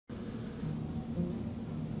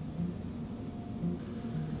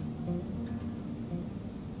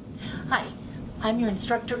Hi, I'm your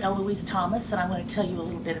instructor, Eloise Thomas, and I want to tell you a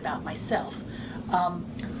little bit about myself.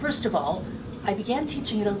 First of all, I began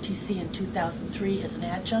teaching at OTC in 2003 as an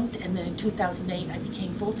adjunct, and then in 2008 I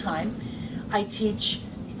became full-time. I teach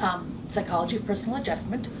psychology of personal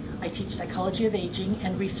adjustment, I teach psychology of aging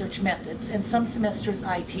and research methods, and some semesters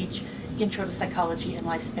I teach intro to psychology and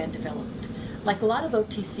lifespan development. Like a lot of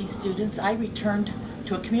OTC students, I returned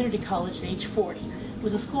to a community college at age 40. It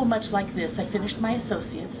was a school much like this. I finished my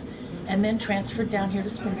associates and then transferred down here to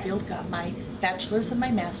Springfield, got my bachelor's and my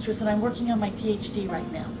master's, and I'm working on my PhD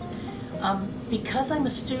right now. Because I'm a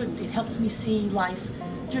student, it helps me see life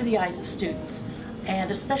through the eyes of students,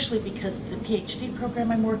 and especially because the PhD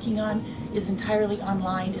program I'm working on is entirely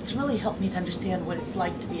online, it's really helped me to understand what it's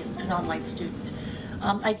like to be an online student.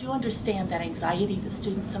 I do understand that anxiety that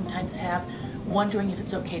students sometimes have, wondering if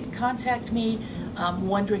it's okay to contact me,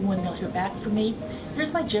 wondering when they'll hear back from me.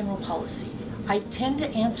 Here's my general policy. I tend to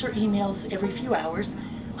answer emails every few hours.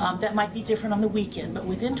 That might be different on the weekend, but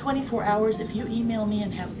within 24 hours, if you email me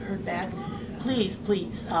and haven't heard back, please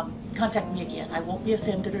contact me again. I won't be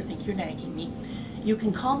offended or think you're nagging me. You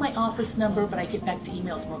can call my office number, but I get back to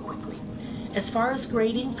emails more quickly. As far as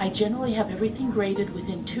grading, I generally have everything graded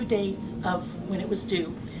within 2 days of when it was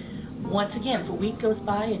due. Once again, if a week goes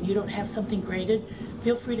by and you don't have something graded,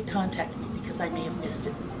 feel free to contact me because I may have missed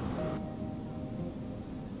it.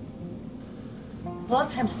 A lot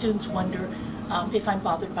of times students wonder if I'm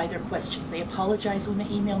bothered by their questions. They apologize when they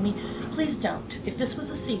email me. Please don't. If this was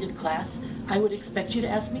a seated class, I would expect you to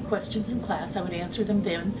ask me questions in class. I would answer them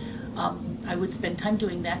then. I would spend time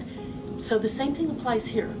doing that. So the same thing applies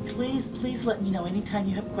here. Please let me know anytime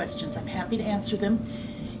you have questions. I'm happy to answer them.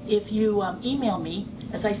 If you email me,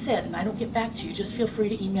 as I said, and I don't get back to you, just feel free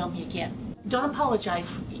to email me again. Don't apologize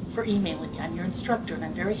for emailing me. I'm your instructor, and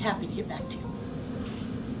I'm very happy to get back to you.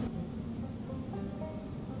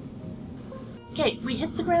 Okay, we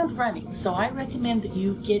hit the ground running, so I recommend that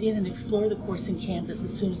you get in and explore the course in Canvas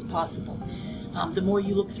as soon as possible. The more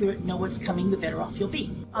you look through it and know what's coming, the better off you'll be.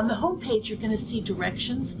 On the home page, you're going to see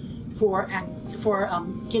directions for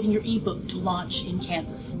getting your ebook to launch in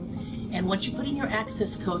Canvas. And once you put in your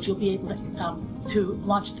access code, you'll be able to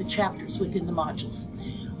launch the chapters within the modules.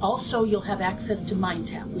 Also, you'll have access to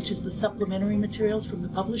MindTap, which is the supplementary materials from the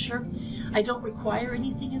publisher. I don't require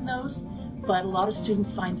anything in those, but a lot of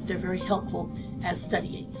students find that they're very helpful as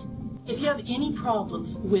study aids. If you have any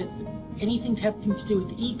problems with anything having to do with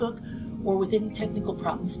the ebook or with any technical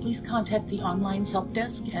problems, please contact the online help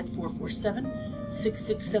desk at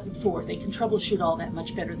 447-6674. They can troubleshoot all that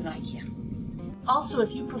much better than I can. Also,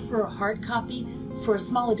 if you prefer a hard copy, for a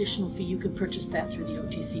small additional fee, you can purchase that through the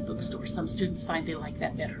OTC bookstore. Some students find they like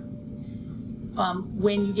that better.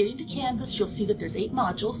 When you get into Canvas, you'll see that there's 8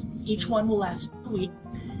 modules. Each one will last a week,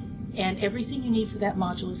 and everything you need for that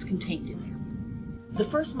module is contained in there. The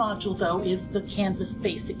first module, though, is the Canvas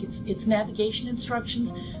Basic. It's navigation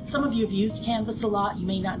instructions. Some of you have used Canvas a lot. You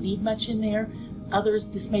may not need much in there. Others,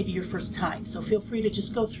 this may be your first time, so feel free to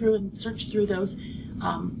just go through and search through those.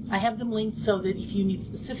 I have them linked so that if you need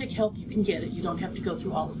specific help, you can get it. You don't have to go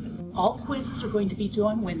through all of them. All quizzes are going to be due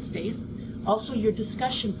on Wednesdays. Also, your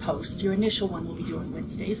discussion post, your initial one, will be due on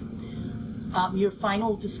Wednesdays. Your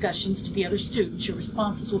final discussions to the other students, your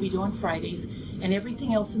responses will be due on Fridays, and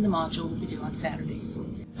everything else in the module will be due on Saturdays.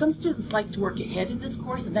 Some students like to work ahead in this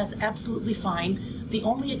course, and that's absolutely fine. The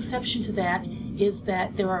only exception to that is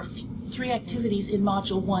that there are 3 activities in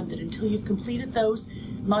Module 1 that until you've completed those,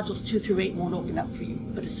 Modules 2 through 8 won't open up for you.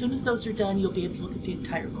 But as soon as those are done, you'll be able to look at the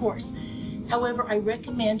entire course. However, I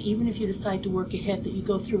recommend, even if you decide to work ahead, that you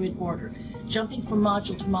go through in order. Jumping from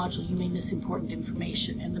module to module, you may miss important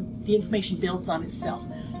information, and the information builds on itself.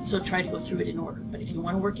 So try to go through it in order. But if you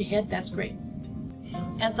want to work ahead, that's great.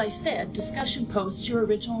 As I said, discussion posts, your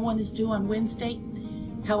original one is due on Wednesday.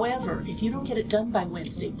 However, if you don't get it done by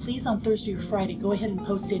Wednesday, please on Thursday or Friday go ahead and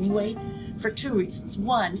post anyway, for 2 reasons.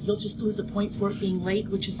 One, you'll just lose a point for it being late,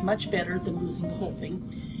 which is much better than losing the whole thing.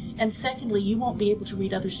 And secondly, you won't be able to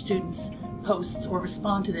read other students' posts or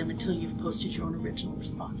respond to them until you've posted your own original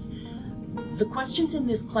response. The questions in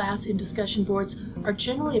this class in discussion boards are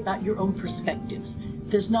generally about your own perspectives.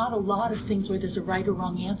 There's not a lot of things where there's a right or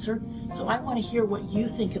wrong answer, so I want to hear what you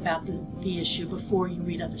think about the issue before you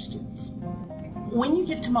read other students. When you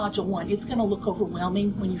get to Module 1, it's going to look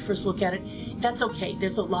overwhelming when you first look at it. That's okay.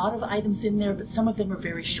 There's a lot of items in there, but some of them are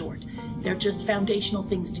very short. They're just foundational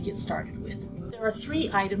things to get started with. There are 3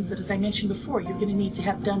 items that, as I mentioned before, you're going to need to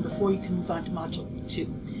have done before you can move on to Module 2.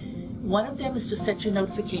 One of them is to set your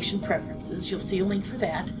notification preferences. You'll see a link for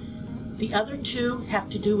that. The other 2 have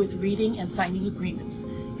to do with reading and signing agreements.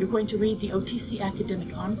 You're going to read the OTC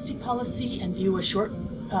Academic Honesty Policy and view a short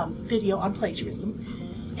video on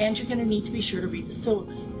plagiarism, and you're going to need to be sure to read the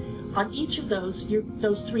syllabus. On each of those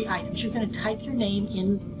 3 items, you're going to type your name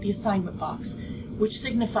in the assignment box, which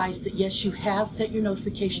signifies that yes, you have set your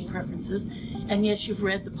notification preferences, and yes, you've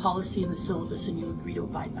read the policy and the syllabus and you agree to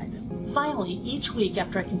abide by them. Finally, each week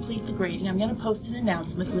after I complete the grading, I'm going to post an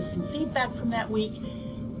announcement with some feedback from that week,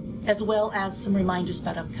 as well as some reminders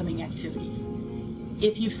about upcoming activities.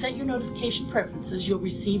 If you've set your notification preferences, you'll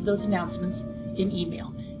receive those announcements in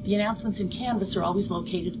email. The announcements in Canvas are always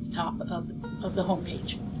located at the top of the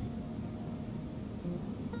homepage.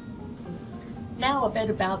 Now a bit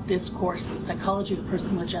about this course, Psychology of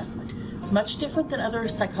Personal Adjustment. It's much different than other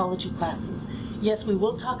psychology classes. Yes, we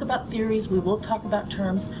will talk about theories, we will talk about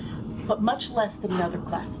terms, but much less than in other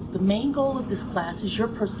classes. The main goal of this class is your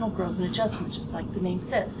personal growth and adjustment, just like the name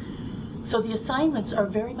says. So the assignments are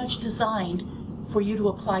very much designed for you to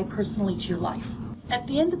apply personally to your life. At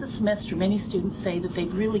the end of the semester, many students say that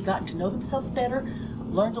they've really gotten to know themselves better,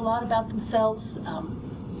 learned a lot about themselves,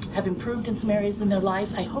 have improved in some areas in their life.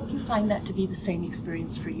 I hope you find that to be the same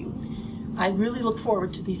experience for you. I really look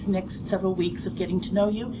forward to these next several weeks of getting to know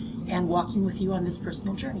you and walking with you on this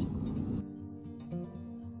personal journey.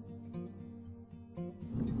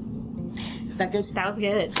 Is that good? That was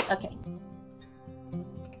good. Okay.